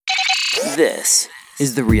This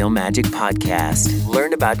is the Real Magic Podcast.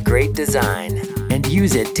 Learn about great design and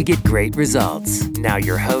use it to get great results. Now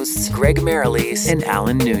your hosts, Greg Marilis and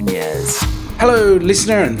Alan Nunez. Hello,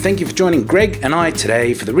 listener, and thank you for joining Greg and I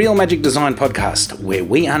today for the Real Magic Design Podcast, where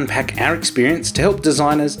we unpack our experience to help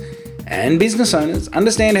designers and business owners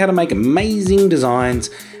understand how to make amazing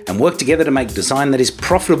designs and work together to make design that is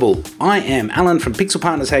profitable. I am Alan from Pixel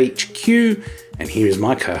Partners HQ, and here is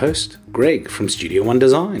my co-host, Greg from Studio One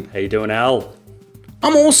Design. How you doing, Al?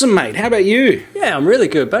 I'm awesome, mate. How about you? Yeah, I'm really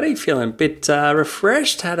good, buddy. Feeling a bit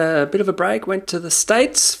refreshed. Had a bit of a break. Went to the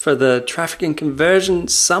States for the Traffic and Conversion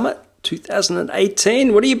Summit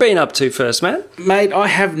 2018. What have you been up to first, man? Mate, I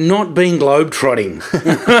have not been globetrotting.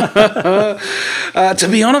 To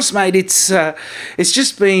be honest, mate, it's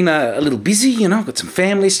just been a little busy. You know, I've got some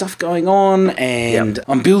family stuff going on, and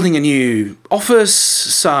I'm building a new office.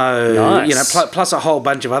 So, nice. You know, plus a whole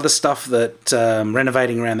bunch of other stuff that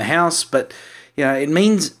renovating around the house. But, you know, it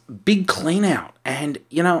means big clean out. And,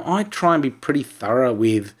 you know, I try and be pretty thorough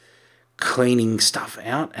with cleaning stuff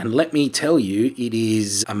out, and let me tell you, it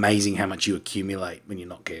is amazing how much you accumulate when you're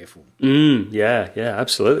not careful. Yeah,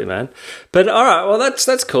 absolutely, man. But all right, well,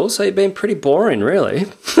 that's cool. So you've been pretty boring, really.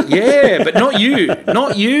 Yeah, but not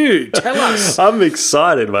you. Tell us. I'm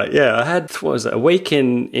excited, mate. Yeah, I had, a week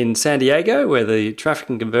in San Diego where the Traffic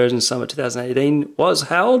and Conversion Summit 2018 was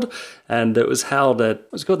held, and it was held at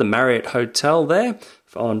what's called the Marriott Hotel there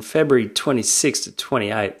on February 26th to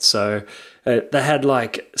 28th. So they had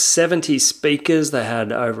like 70 speakers. They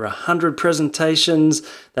had over 100 presentations.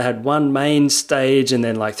 They had one main stage and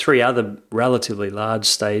then like three other relatively large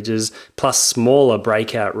stages, plus smaller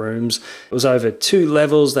breakout rooms. It was over 2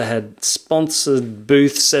 levels. They had sponsored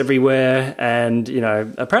booths everywhere. And, you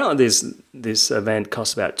know, apparently this event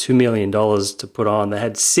cost about $2 million to put on. They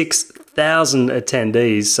had 6,000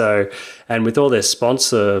 attendees. So, and with all their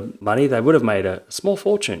sponsor money, they would have made a small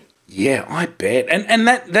fortune. Yeah, I bet. And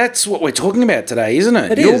that's what we're talking about today, isn't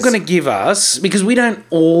it? You're going to give us, because we don't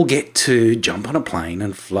all get to jump on a plane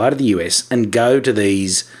and fly to the US and go to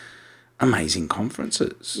these amazing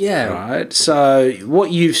conferences. Yeah. Right? So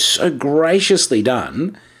what you've so graciously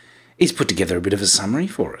done is put together a bit of a summary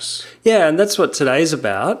for us. Yeah, and that's what today's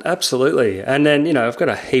about, absolutely. And then, you know, I've got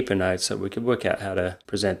a heap of notes so we could work out how to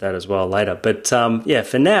present that as well later. But yeah,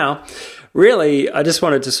 for now, really, I just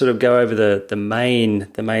wanted to sort of go over the main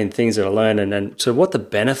things that I learned and then sort of what the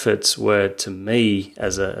benefits were to me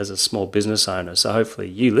as a small business owner. So hopefully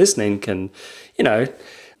you listening can, you know,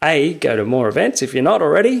 go to more events if you're not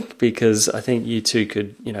already, because I think you too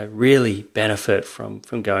could, you know, really benefit from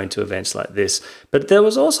going to events like this. But there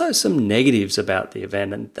was also some negatives about the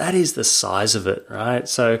event, and that is the size of it, right?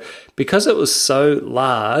 So because it was so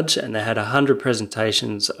large and they had 100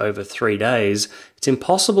 presentations over 3 days, it's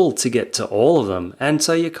impossible to get to all of them. And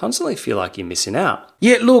so you constantly feel like you're missing out.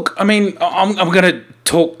 Yeah, look, I mean, I'm going to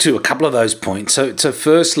talk to a couple of those points. So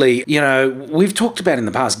firstly, you know, we've talked about in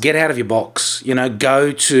the past, get out of your box, you know,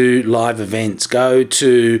 go to live events, go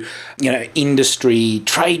to, you know, industry,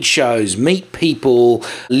 trade shows, meet people,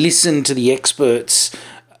 listen to the experts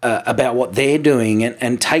about what they're doing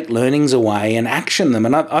and take learnings away and action them.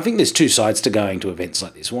 And I think there's 2 sides to going to events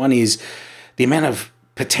like this. One is the amount of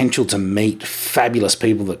potential to meet fabulous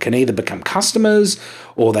people that can either become customers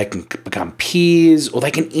or they can become peers or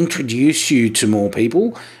they can introduce you to more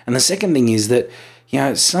people. And the second thing is that, you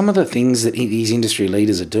know, some of the things that these industry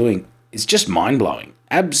leaders are doing is just mind-blowing,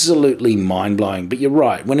 absolutely mind-blowing. But you're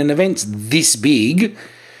right, when an event's this big,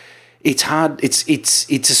 it's hard, it's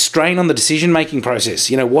a strain on the decision-making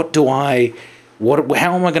process. You know,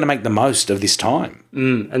 how am I going to make the most of this time?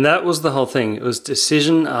 And that was the whole thing. It was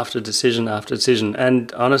decision after decision after decision. And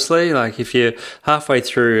honestly, like if you're halfway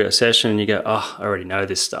through a session and you go, oh, I already know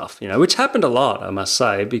this stuff, you know, which happened a lot, I must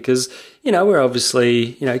say, because, you know, we're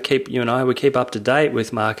obviously, you know, we keep up to date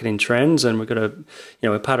with marketing trends, and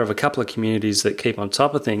we're part of a couple of communities that keep on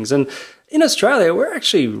top of things. And in Australia, we're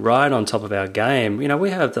actually right on top of our game. You know,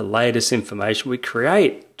 we have the latest information. We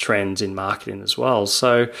create trends in marketing as well.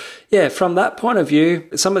 So yeah, from that point of view,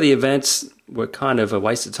 some of the events were kind of a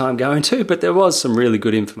waste of time going to, but there was some really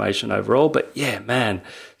good information overall. But yeah, man,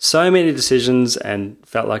 so many decisions and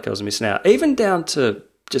felt like I was missing out, even down to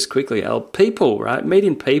just quickly, people, right?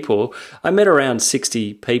 Meeting people. I met around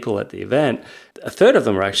 60 people at the event. A third of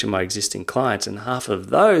them were actually my existing clients, and half of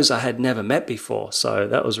those I had never met before. So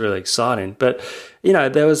that was really exciting. But, you know,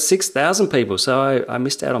 there was 6,000 people, so I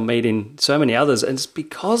missed out on meeting so many others. And it's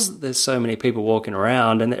because there's so many people walking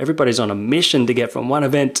around and everybody's on a mission to get from one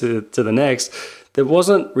event to the next, there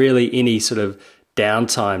wasn't really any sort of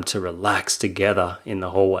downtime to relax together in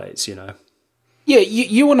the hallways, you know. Yeah,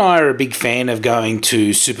 you and I are a big fan of going to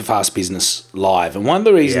Superfast Business Live. And one of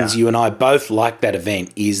the reasons you and I both like that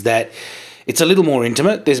event is that it's a little more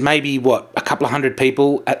intimate. There's maybe, a couple of hundred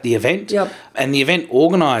people at the event. Yep. And the event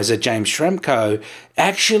organiser, James Schramko,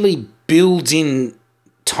 actually builds in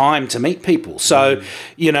time to meet people. So,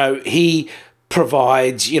 he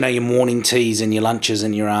provides, your morning teas and your lunches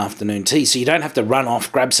and your afternoon tea. So you don't have to run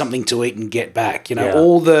off, grab something to eat and get back.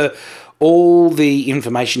 All the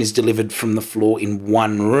information is delivered from the floor in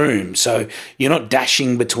one room. So you're not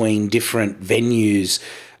dashing between different venues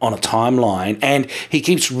on a timeline. And he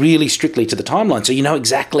keeps really strictly to the timeline. So you know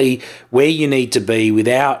exactly where you need to be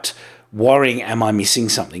without worrying, am I missing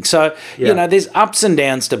something? So, there's ups and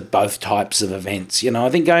downs to both types of events. I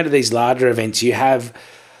think going to these larger events, you have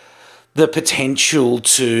the potential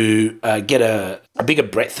to get a bigger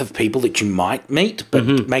breadth of people that you might meet,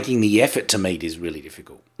 but making the effort to meet is really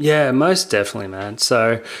difficult. Yeah, most definitely, man.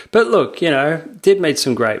 So, but look, did meet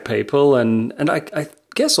some great people, and I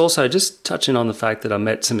guess also just touching on the fact that I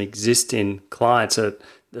met some existing clients that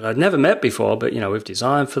I'd never met before, but, we've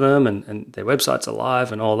designed for them and their websites are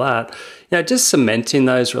live and all that. Just cementing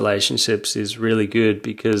those relationships is really good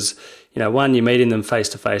because, one, you're meeting them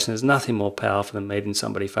face-to-face, and there's nothing more powerful than meeting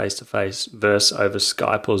somebody face-to-face versus over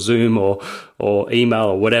Skype or Zoom or email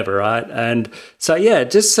or whatever, right? And so,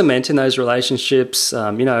 just cementing those relationships.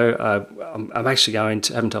 I'm actually I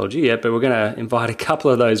haven't told you yet, but we're going to invite a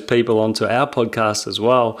couple of those people onto our podcast as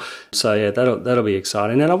well. So, that'll be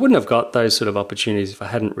exciting. And I wouldn't have got those sort of opportunities if I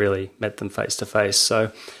hadn't really met them face-to-face.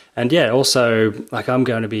 So, and also, I'm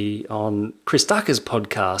going to be on Chris Ducker's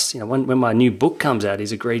podcast. When my new book comes out,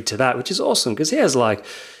 he's agreed to that, which is awesome because he has a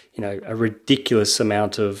ridiculous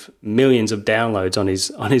amount of millions of downloads on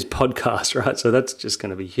his podcast, right? So that's just going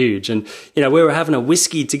to be huge. And, we were having a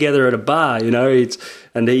whiskey together at a bar,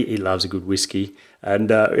 and he loves a good whiskey.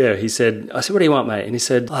 And, I said, what do you want, mate? And he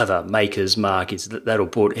said, I'll have a Maker's Mark. That'll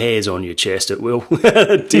put hairs on your chest, it will.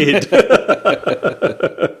 It did.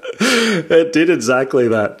 It did exactly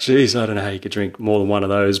that. Jeez, I don't know how you could drink more than one of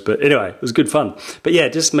those. But anyway, it was good fun. But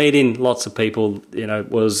just meeting lots of people,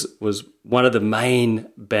 was one of the main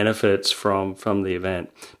benefits from the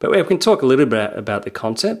event. But we can talk a little bit about the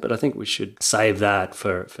content, but I think we should save that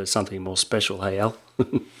for something more special. Hey, Al?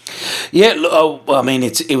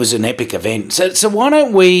 It was an epic event. So why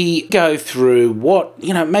don't we go through what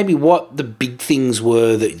the big things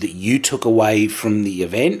were that you took away from the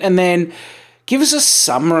event, and then give us a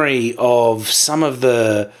summary of some of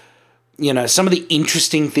the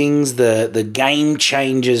interesting things, the game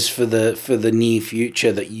changers for the near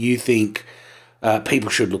future that you think people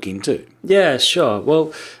should look into. Yeah, sure.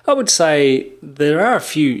 Well, I would say there are a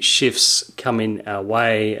few shifts coming our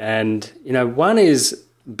way, and one is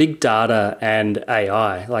big data and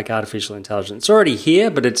AI, like artificial intelligence. It's already here,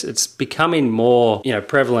 but it's becoming more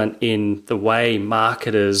prevalent in the way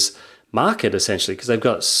marketers market, essentially, because they've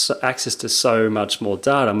got access to so much more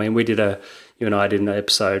data. I mean, you and I did an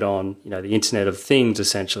episode on, the Internet of Things,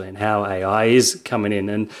 essentially, and how AI is coming in.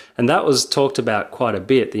 And that was talked about quite a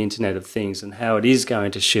bit, the Internet of Things, and how it is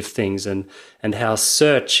going to shift things, and how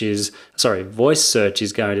voice search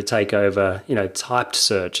is going to take over, typed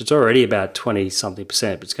search. It's already about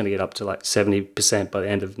 20-something%, but it's going to get up to like 70% by the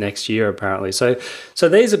end of next year, apparently. So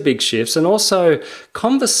these are big shifts. And also,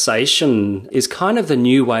 conversation is kind of the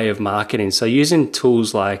new way of marketing. So using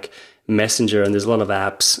tools like Messenger, and there's a lot of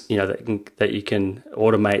apps, that you can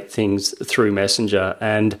automate things through Messenger,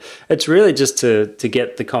 and it's really just to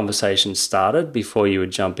get the conversation started before you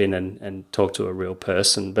would jump in and talk to a real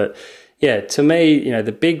person. But to me,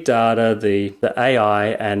 the big data, the AI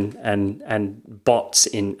and bots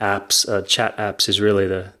in apps, chat apps, is really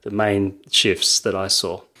the main shifts that I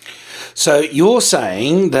saw. So you're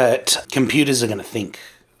saying that computers are going to think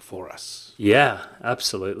for us? Yeah,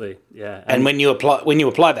 absolutely. Yeah. And when you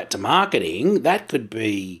apply that to marketing, that could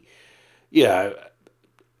be, a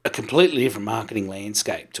completely different marketing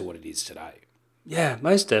landscape to what it is today. Yeah,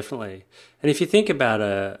 most definitely. And if you think about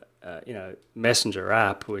a Messenger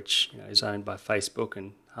app, which is owned by Facebook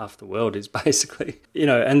and half the world is basically,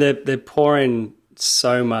 and they're pouring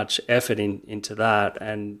so much effort into that,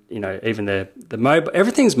 and even the mobile,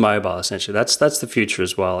 everything's mobile essentially. That's the future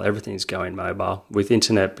as well. Everything's going mobile, with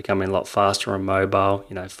internet becoming a lot faster on mobile.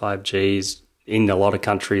 5G's in a lot of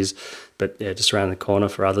countries, but just around the corner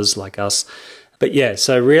for others like us. But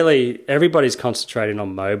so really everybody's concentrating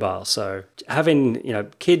on mobile. So having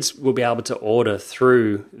kids will be able to order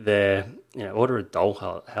through their order a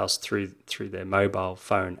dollhouse through their mobile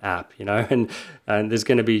phone app, and there's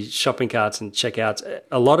going to be shopping carts and checkouts.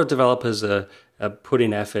 A lot of developers are put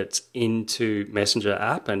in efforts into Messenger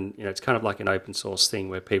app, and it's kind of like an open source thing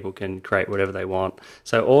where people can create whatever they want.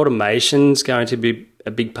 So automation's going to be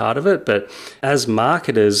a big part of it, but as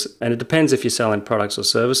marketers, and it depends if you're selling products or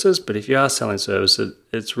services, but if you are selling services,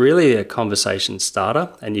 it's really a conversation starter,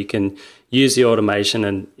 and you can use the automation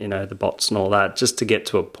and the bots and all that just to get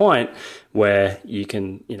to a point where you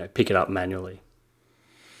can pick it up manually.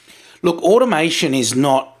 Look, automation is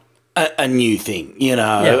not a new thing,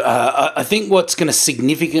 I think what's going to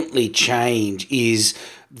significantly change is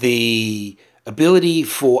the ability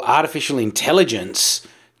for artificial intelligence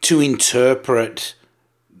to interpret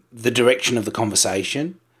the direction of the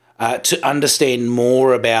conversation, to understand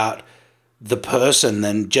more about the person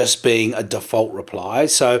than just being a default reply.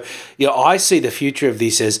 So, I see the future of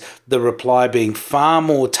this as the reply being far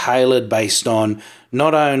more tailored based on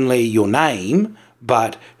not only your name,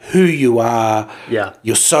 but who you are,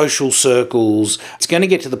 your social circles. It's going to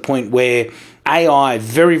get to the point where AI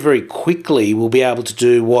very, very quickly will be able to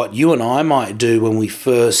do what you and I might do when we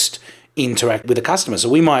first interact with a customer. So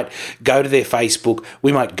we might go to their Facebook,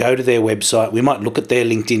 we might go to their website, we might look at their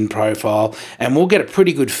LinkedIn profile, and we'll get a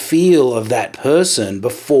pretty good feel of that person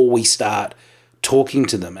before we start talking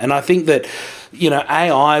to them. And I think that,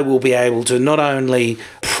 AI will be able to not only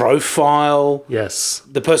profile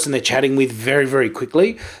the person they're chatting with very, very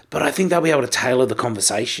quickly, but I think they'll be able to tailor the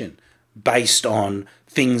conversation based on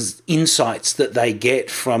insights that they get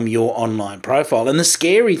from your online profile. And the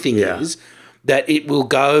scary thing is that it will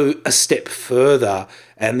go a step further,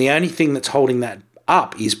 and the only thing that's holding that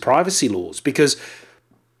up is privacy laws. Because,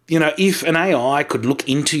 if an AI could look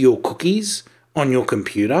into your cookies on your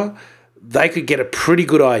computer, they could get a pretty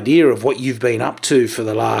good idea of what you've been up to for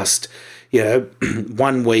the last,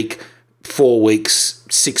 1 week, 4 weeks,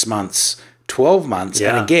 6 months, 12 months.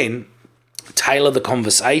 Yeah. And again, tailor the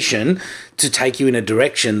conversation to take you in a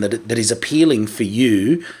direction that is appealing for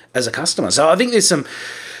you as a customer. So I think there's some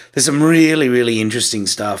really, really interesting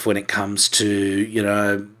stuff when it comes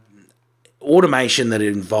to, automation that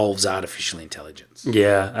involves artificial intelligence.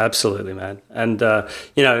 Yeah, absolutely, man. And,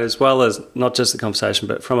 as well as not just the conversation,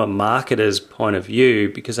 but from a marketer's point of view,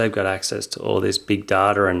 because they've got access to all this big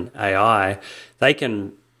data and AI, they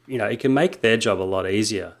can, it can make their job a lot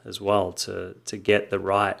easier as well to get the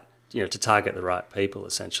right, to target the right people,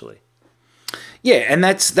 essentially. Yeah, and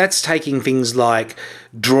that's taking things like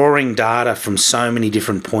drawing data from so many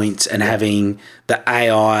different points and having the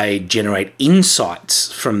AI generate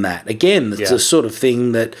insights from that. Again, it's the sort of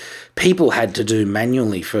thing that people had to do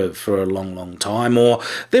manually for a long, long time, or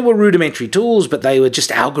there were rudimentary tools, but they were just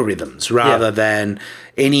algorithms rather than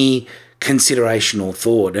any consideration or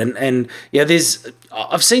thought. And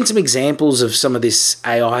I've seen some examples of some of this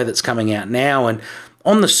AI that's coming out now, and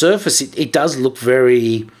on the surface, it does look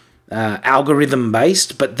very algorithm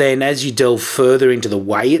based, but then as you delve further into the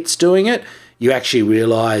way it's doing it, you actually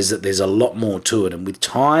realize that there's a lot more to it. And with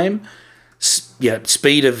time,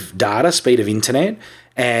 speed of data, speed of internet,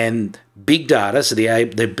 and big data, so the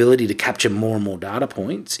ability to capture more and more data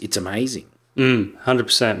points, it's amazing.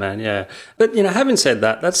 100%, man. Yeah. But, having said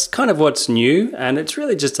that, that's kind of what's new, and it's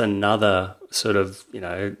really just another sort of,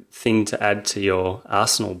 thing to add to your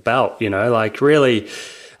arsenal belt, like really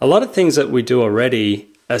a lot of things that we do already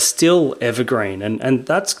are still evergreen, and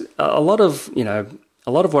that's a lot of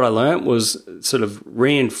what I learned was sort of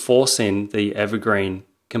reinforcing the evergreen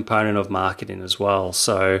component of marketing as well.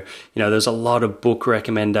 So there's a lot of book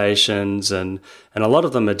recommendations, and a lot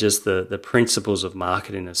of them are just the principles of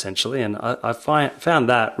marketing essentially. And I found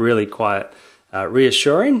that really quite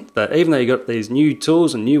reassuring, that even though you got these new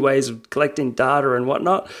tools and new ways of collecting data and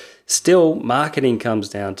whatnot, still marketing comes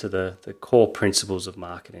down to the core principles of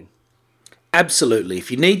marketing. Absolutely.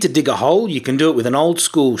 If you need to dig a hole, you can do it with an old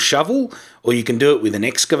school shovel, or you can do it with an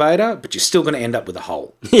excavator, but you're still going to end up with a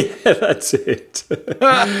hole. Yeah, that's it.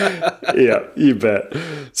 Yeah, you bet.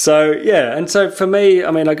 So, and so for me,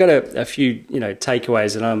 I mean, I got a few,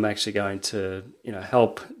 takeaways that I'm actually going to,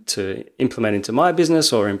 help to implement into my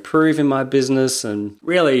business or improve in my business. And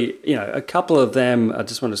really, a couple of them, I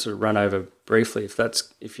just want to sort of run over briefly.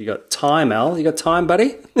 If you got time, Al, you got time,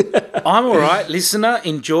 buddy? I'm all right. Listener,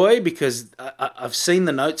 enjoy, because I've seen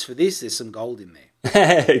the notes for this. There's some gold in there.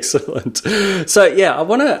 Excellent. So, I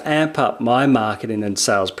want to amp up my marketing and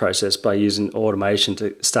sales process by using automation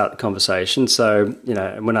to start the conversation. So,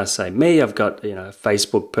 when I say me, I've got, a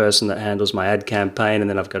Facebook person that handles my ad campaign, and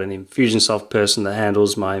then I've got an Infusionsoft person that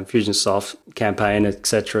handles my Infusionsoft campaign,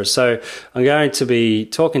 etc. So, I'm going to be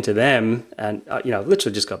talking to them, and, I've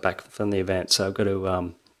literally just got back from the event, so I've got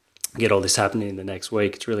to get all this happening in the next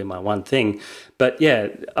week. It's really my one thing. But yeah,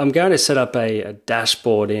 I'm going to set up a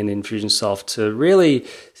dashboard in Infusionsoft to really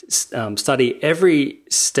study every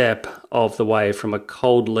step of the way from a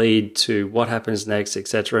cold lead to what happens next,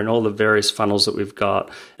 etc., and all the various funnels that we've got,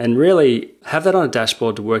 and really have that on a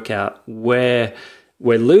dashboard to work out where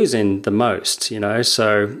we're losing the most,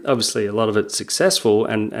 So obviously a lot of it's successful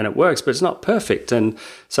and it works, but it's not perfect. And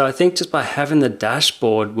so I think just by having the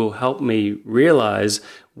dashboard will help me realize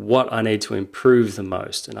what I need to improve the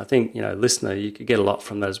most. And I think, listener, you could get a lot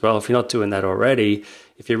from that as well. If you're not doing that already,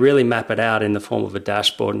 if you really map it out in the form of a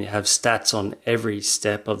dashboard and you have stats on every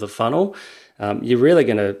step of the funnel, you're really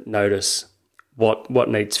going to notice what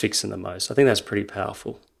needs fixing the most. I think that's pretty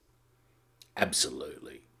powerful.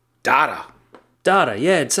 Absolutely. Data,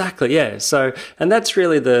 yeah, exactly, yeah. So, and that's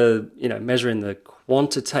really the, measuring the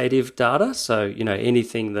quantitative data. So,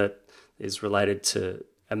 anything that is related to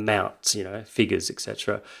amounts, figures,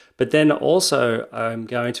 etc. But then also I'm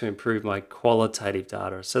going to improve my qualitative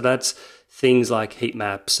data. So that's things like heat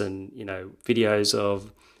maps and, videos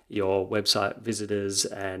of your website visitors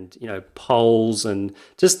and, polls and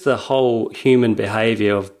just the whole human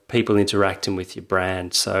behavior of people interacting with your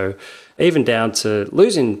brand. So even down to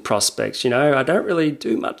losing prospects, I don't really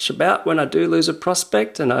do much about when I do lose a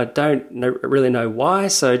prospect, and I don't really know why.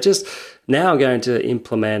 So just now I'm going to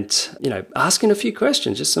implement, asking a few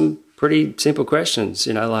questions, just some pretty simple questions,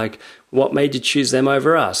 like what made you choose them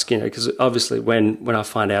over us? Because obviously when I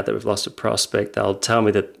find out that we've lost a prospect, they'll tell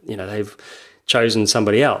me that, they've chosen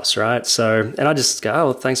somebody else, right? So, and I just go, oh,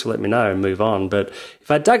 well, thanks for letting me know and move on. But if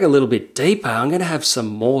I dug a little bit deeper, I'm going to have some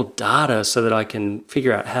more data so that I can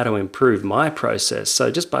figure out how to improve my process. So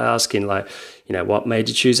just by asking what made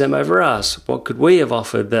you choose them over us? What could we have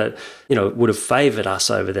offered that, would have favored us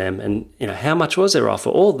over them? And, how much was their offer?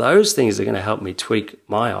 All those things are going to help me tweak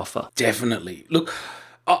my offer. Definitely. Look,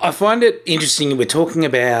 I find it interesting. We're talking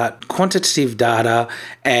about quantitative data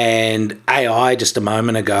and AI just a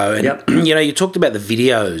moment ago. And, yep. You talked about the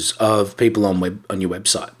videos of people on your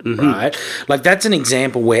website, right? Like that's an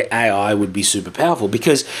example where AI would be super powerful,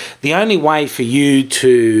 because the only way for you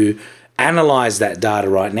to analyze that data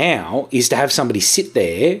right now is to have somebody sit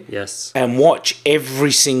there and watch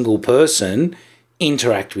every single person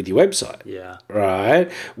interact with your website. Yeah.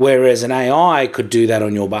 Right? Whereas an AI could do that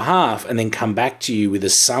on your behalf and then come back to you with a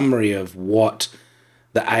summary of what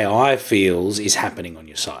the AI feels is happening on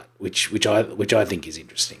your site, which I think is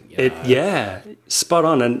interesting. Yeah, spot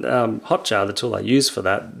on. And Hotjar, the tool I use for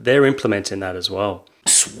that, they're implementing that as well.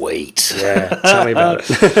 Sweet. Yeah, tell me about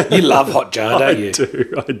it. You love Hotjar, don't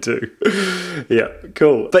you? I do. Yeah,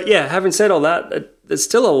 cool. But yeah, having said all that, there's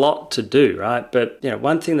still a lot to do, right? But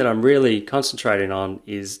one thing that I'm really concentrating on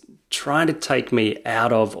is trying to take me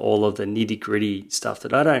out of all of the nitty-gritty stuff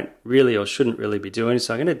that I don't really or shouldn't really be doing.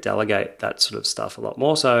 So I'm going to delegate that sort of stuff a lot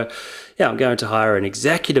more. So yeah, I'm going to hire an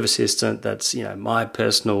executive assistant that's, my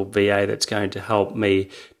personal VA that's going to help me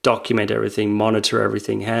document everything, monitor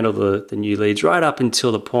everything, handle the new leads right up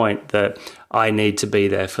until the point that I need to be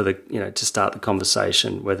there for the, to start the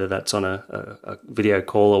conversation, whether that's on a video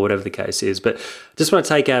call or whatever the case is. But I just want to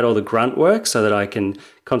take out all the grunt work so that I can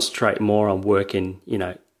concentrate more on working,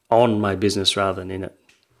 on my business rather than in it.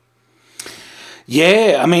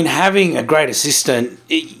 Yeah, I mean, having a great assistant,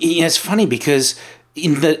 it's funny because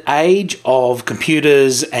in the age of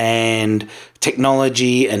computers and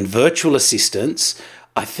technology and virtual assistants,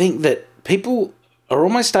 I think that people are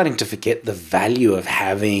almost starting to forget the value of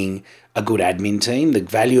having a good admin team, the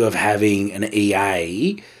value of having an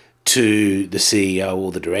EA to the CEO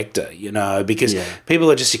or the director, because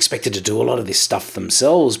people are just expected to do a lot of this stuff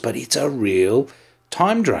themselves, but it's a real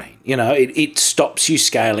time drain. It stops you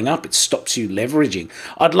scaling up. It stops you leveraging.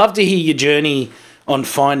 I'd love to hear your journey on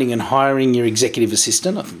finding and hiring your executive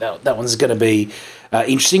assistant. I think that one's going to be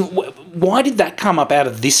interesting. Why did that come up out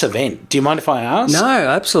of this event? Do you mind if I ask? No,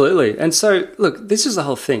 absolutely. And so, look, this is the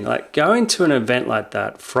whole thing. Like going to an event like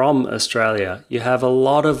that from Australia, you have a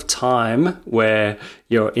lot of time where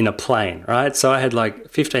you're in a plane, right? So I had like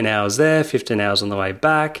 15 hours there, 15 hours on the way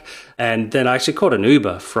back. And then I actually caught an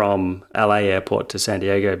Uber from LA airport to San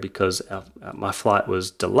Diego because my flight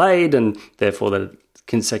was delayed and therefore the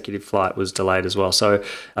consecutive flight was delayed as well. So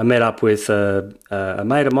I met up with a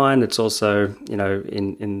mate of mine that's also,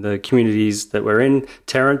 in the communities that we're in,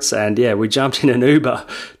 Terrence, and yeah, we jumped in an Uber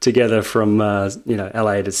together from,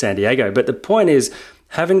 LA to San Diego. But the point is,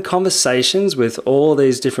 having conversations with all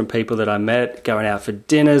these different people that I met, going out for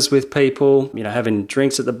dinners with people, having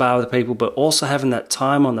drinks at the bar with people, but also having that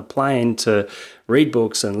time on the plane to read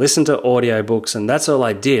books and listen to audio books. And that's all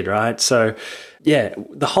I did, right? So yeah,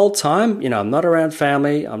 the whole time, I'm not around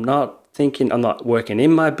family. I'm not thinking, I'm not working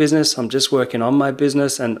in my business, I'm just working on my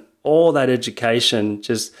business. And all that education,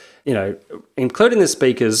 just, including the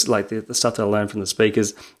speakers, like the stuff that I learned from the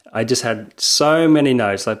speakers, I just had so many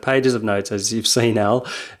notes, like pages of notes, as you've seen, Al,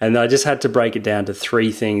 and I just had to break it down to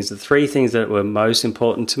three things, the three things that were most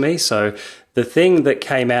important to me. So the thing that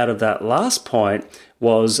came out of that last point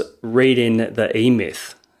was reading the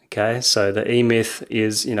E-Myth. Okay, so the E-Myth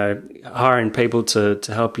is, hiring people to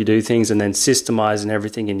help you do things and then systemizing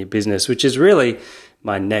everything in your business, which is really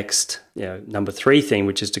my next, number 3 thing,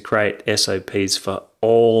 which is to create SOPs for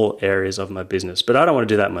all areas of my business. But I don't want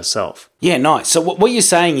to do that myself. Yeah, nice. So what you're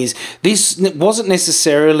saying is this wasn't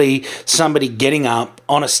necessarily somebody getting up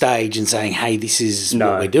on a stage and saying, hey, this is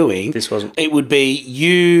what we're doing. This wasn't. It would be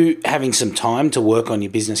you having some time to work on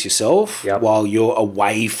your business yourself while you're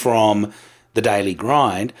away from the daily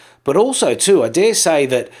grind. But also, too, I dare say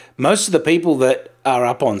that most of the people that are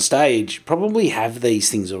up on stage probably have these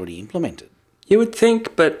things already implemented. You would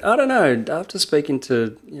think, but I don't know. After speaking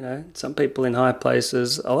to, some people in high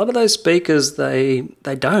places, a lot of those speakers, they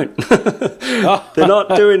don't. They're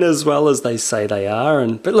not doing as well as they say they are.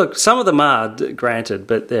 But look, some of them are, granted,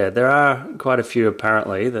 but there are quite a few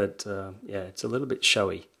apparently that, it's a little bit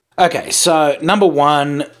showy. Okay, so number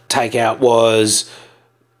 1 takeout was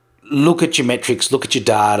look at your metrics, look at your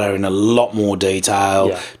data in a lot more detail.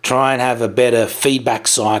 Yeah. Try and have a better feedback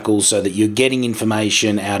cycle so that you're getting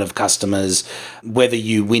information out of customers, whether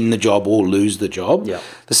you win the job or lose the job. Yeah.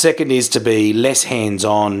 The second is to be less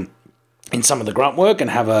hands-on in some of the grunt work and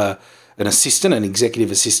have an assistant, an executive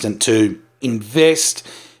assistant, to invest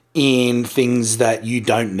in things that you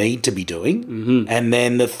don't need to be doing. Mm-hmm. And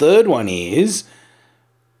then the third one is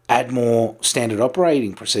add more standard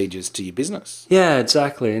operating procedures to your business. Yeah,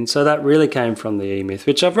 exactly. And so that really came from the E-Myth,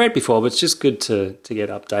 which I've read before, but it's just good to get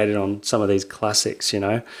updated on some of these classics,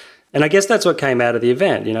 And I guess that's what came out of the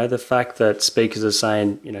event, the fact that speakers are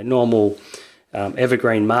saying, normal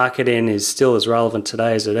evergreen marketing is still as relevant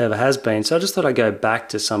today as it ever has been. So I just thought I'd go back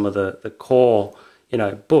to some of the core,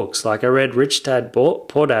 books. Like I read Rich Dad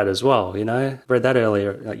Poor Dad as well, I read that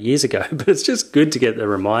earlier, like years ago, but it's just good to get the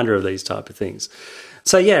reminder of these type of things.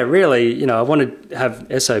 So yeah, really, I want to have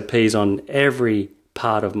SOPs on every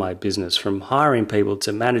part of my business, from hiring people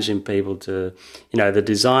to managing people to, the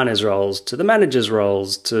designers' roles to the managers'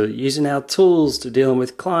 roles to using our tools to dealing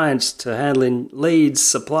with clients to handling leads,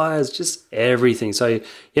 suppliers, just everything. So you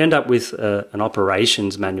end up with an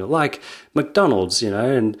operations manual like McDonald's,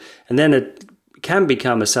 and then it can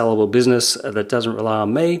become a sellable business that doesn't rely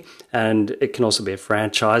on me, and it can also be a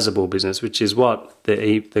franchisable business, which is what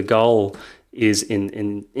the goal is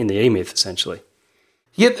in the E-Myth, essentially.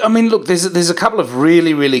 Yeah, I mean, look, there's a couple of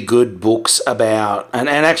really, really good books about, and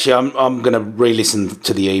actually I'm going to re-listen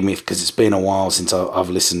to the E-Myth because it's been a while since I've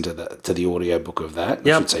listened to the audio book of that.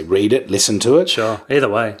 Yep. I should say read it, listen to it. Sure, either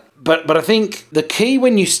way. But I think the key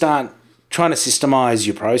when you start trying to systemize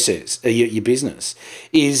your process, your business,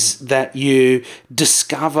 is that you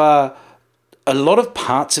discover a lot of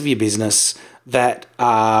parts of your business that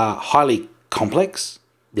are highly complex.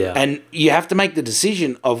 Yeah. And you have to make the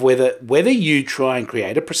decision of whether you try and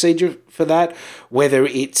create a procedure for that, whether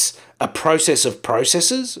it's a process of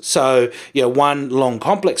processes. So, one long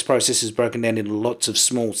complex process is broken down into lots of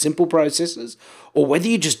small, simple processes, or whether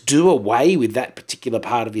you just do away with that particular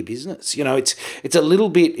part of your business. It's a little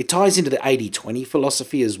bit, it ties into the 80-20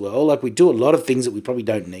 philosophy as well. Like we do a lot of things that we probably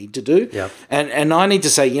don't need to do. Yeah. And I need to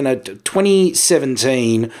say,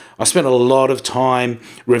 2017, I spent a lot of time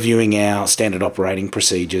reviewing our standard operating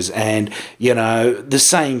procedures, and, the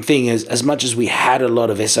same thing as much as we had a lot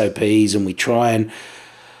of SOPs and we try and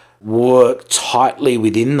work tightly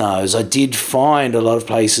within those, I did find a lot of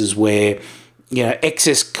places where,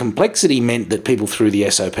 excess complexity meant that people threw the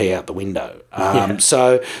SOP out the window.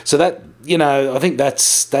 So that, I think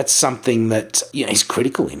that's something that, is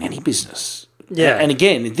critical in any business. Yeah. And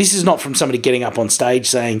again, this is not from somebody getting up on stage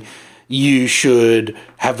saying you should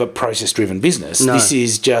have a process-driven business. No. This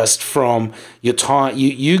is just from your time.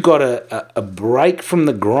 You got a break from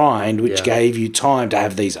the grind, which gave you time to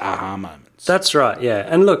have these aha moments. That's right, yeah.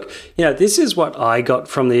 And look, this is what I got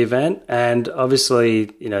from the event, and obviously,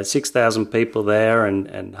 6,000 people there and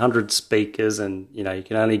 100 speakers, and, you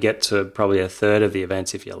can only get to probably a third of the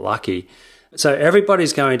events if you're lucky. So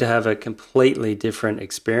everybody's going to have a completely different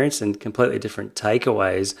experience and completely different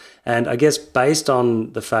takeaways. And I guess based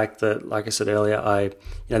on the fact that, like I said earlier,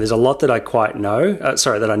 there's a lot that I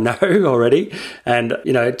that I know already. And,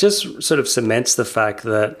 it just sort of cements the fact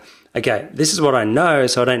that, okay, this is what I know,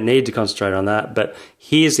 so I don't need to concentrate on that. But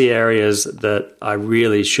here's the areas that I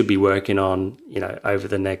really should be working on, over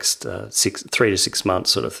the next 3 to 6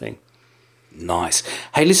 months sort of thing. Nice.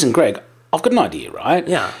 Hey, listen, Greg, I've got an idea, right?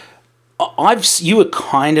 Yeah. You were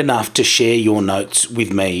kind enough to share your notes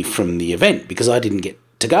with me from the event because I didn't get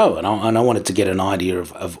to go, and I wanted to get an idea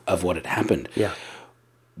of what had happened. Yeah.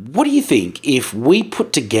 What do you think if we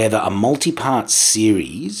put together a multi-part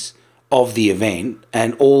series of the event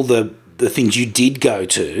and all the things you did go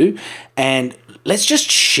to, and let's just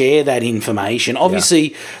share that information?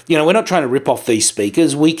 Obviously, we're not trying to rip off these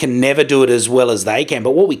speakers. We can never do it as well as they can.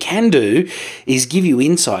 But what we can do is give you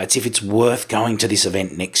insights if it's worth going to this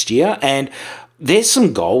event next year. And there's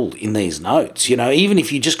some gold in these notes. Even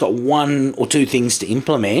if you just got one or two things to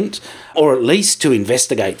implement or at least to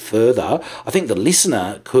investigate further, I think the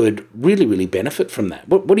listener could really, really benefit from that.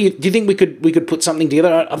 What do you think we could put something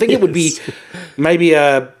together? I think it would be maybe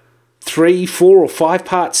a 3, 4 or 5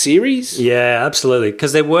 part series. Yeah, absolutely.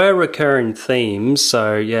 Because there were recurring themes.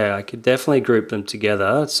 So yeah, I could definitely group them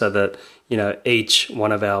together so that, each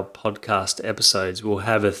one of our podcast episodes will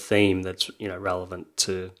have a theme that's, relevant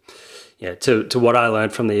to what I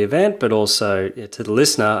learned from the event, but also to the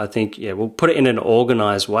listener. I think, we'll put it in an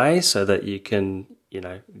organized way so that you can,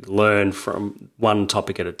 learn from one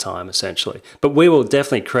topic at a time, essentially. But we will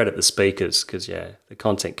definitely credit the speakers because, the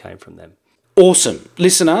content came from them. Awesome.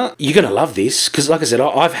 Listener, you're going to love this because, like I said,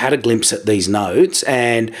 I've had a glimpse at these notes,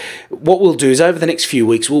 and what we'll do is over the next few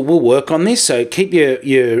weeks, we'll work on this. So keep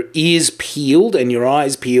your ears peeled and your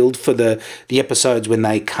eyes peeled for the episodes when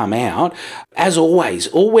they come out. As always,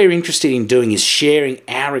 all we're interested in doing is sharing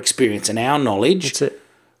our experience and our knowledge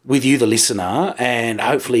with you, the listener, and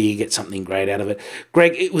hopefully you get something great out of it.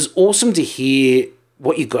 Greg, it was awesome to hear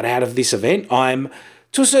what you got out of this event. I'm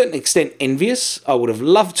to a certain extent envious. I would have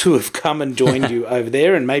loved to have come and joined you over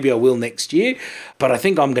there, and maybe I will next year. But I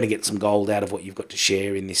think I'm going to get some gold out of what you've got to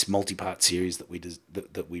share in this multi-part series that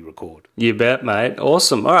we record. You bet, mate.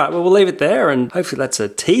 Awesome. All right, well, we'll leave it there, and hopefully that's a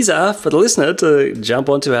teaser for the listener to jump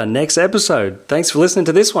onto our next episode. Thanks for listening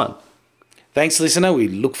to this one. Thanks, listener. We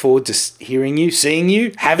look forward to hearing you, seeing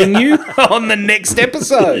you, having you on the next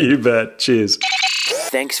episode. You bet. Cheers.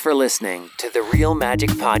 Thanks for listening to the Real Magic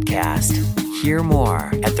Podcast. Hear more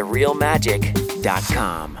at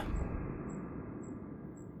therealmagic.com.